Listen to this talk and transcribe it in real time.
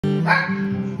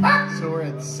So we're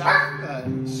at Sud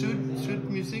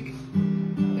Musique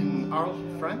in Arles,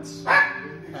 France,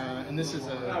 and this is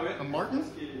a Martin.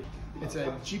 It's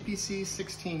a GPC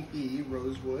 16E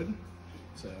Rosewood.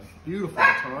 It's a beautiful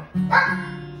guitar.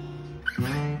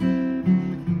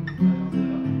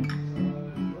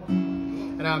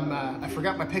 And I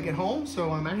forgot my pick at home,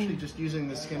 so I'm actually just using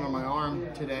the skin on my arm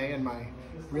today, and my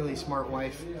really smart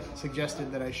wife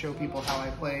suggested that I show people how I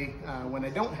play when I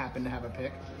don't happen to have a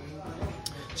pick.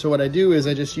 So what I do is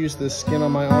I just use the skin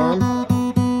on my arm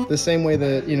the same way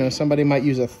that, you know, somebody might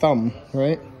use a thumb,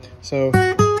 right? So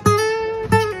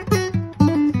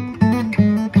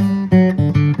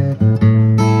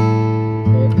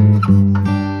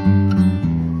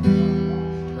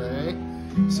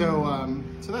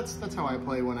So that's how I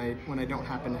play when I don't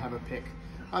happen to have a pick.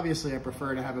 Obviously, I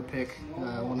prefer to have a pick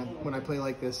when I play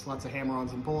like this. Lots of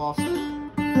hammer-ons and pull-offs.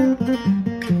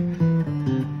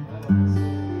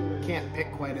 Can't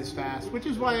pick quite as fast, which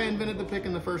is why I invented the pick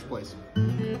in the first place.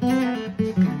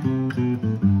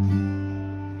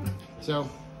 So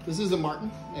this is a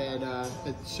Martin at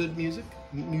Sud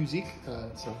Musique,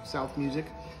 so South Music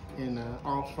in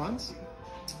Arles, France.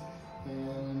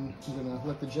 And I'm gonna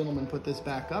let the gentleman put this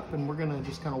back up, and we're gonna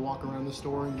just kind of walk around the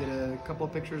store and get a couple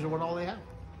of pictures of what all they have.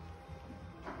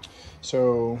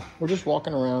 So we're just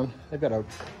walking around. They've got a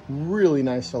really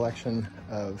nice selection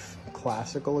of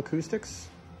classical acoustics.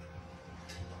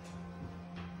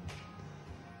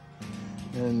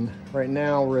 And right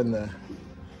now we're in the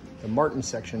Martin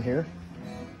section here.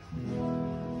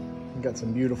 We've got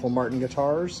some beautiful Martin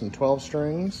guitars, some 12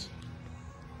 strings.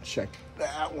 Check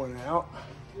that one out.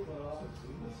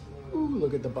 Ooh,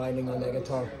 look at the binding on that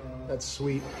guitar. That's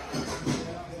sweet.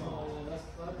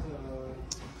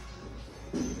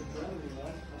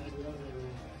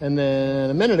 And then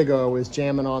a minute ago I was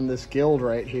jamming on this Guild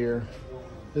right here.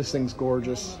 This thing's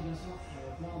gorgeous.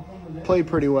 Played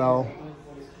pretty well.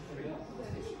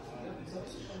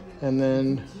 And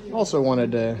then also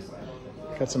wanted to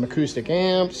got some acoustic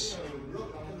amps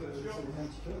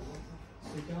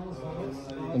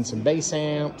and some bass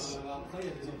amps.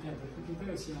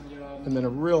 And then a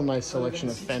real nice selection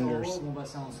of Fenders.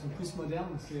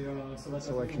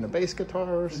 Selection of bass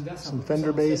guitars, some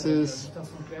Fender basses,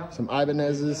 some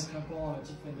Ibanez's.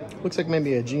 Looks like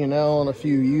maybe a G&L and a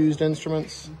few used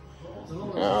instruments.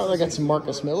 Oh, they got some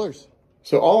Marcus Millers.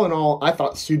 So all in all, I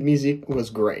thought Sud Musique was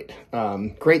great.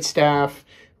 Great staff,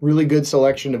 really good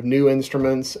selection of new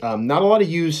instruments. Not a lot of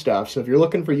used stuff, so if you're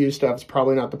looking for used stuff, it's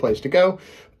probably not the place to go.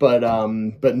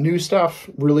 But new stuff,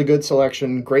 really good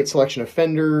selection, great selection of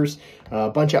Fenders,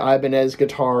 a bunch of Ibanez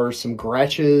guitars, some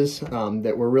Gretches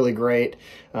that were really great.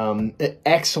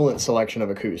 Excellent selection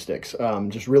of acoustics,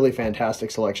 just really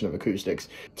fantastic selection of acoustics.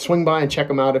 Swing by and check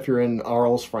them out if you're in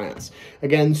Arles, France.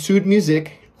 Again, Sud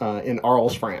Musique in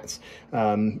Arles, France.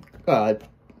 One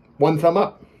thumb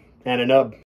up and a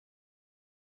nub.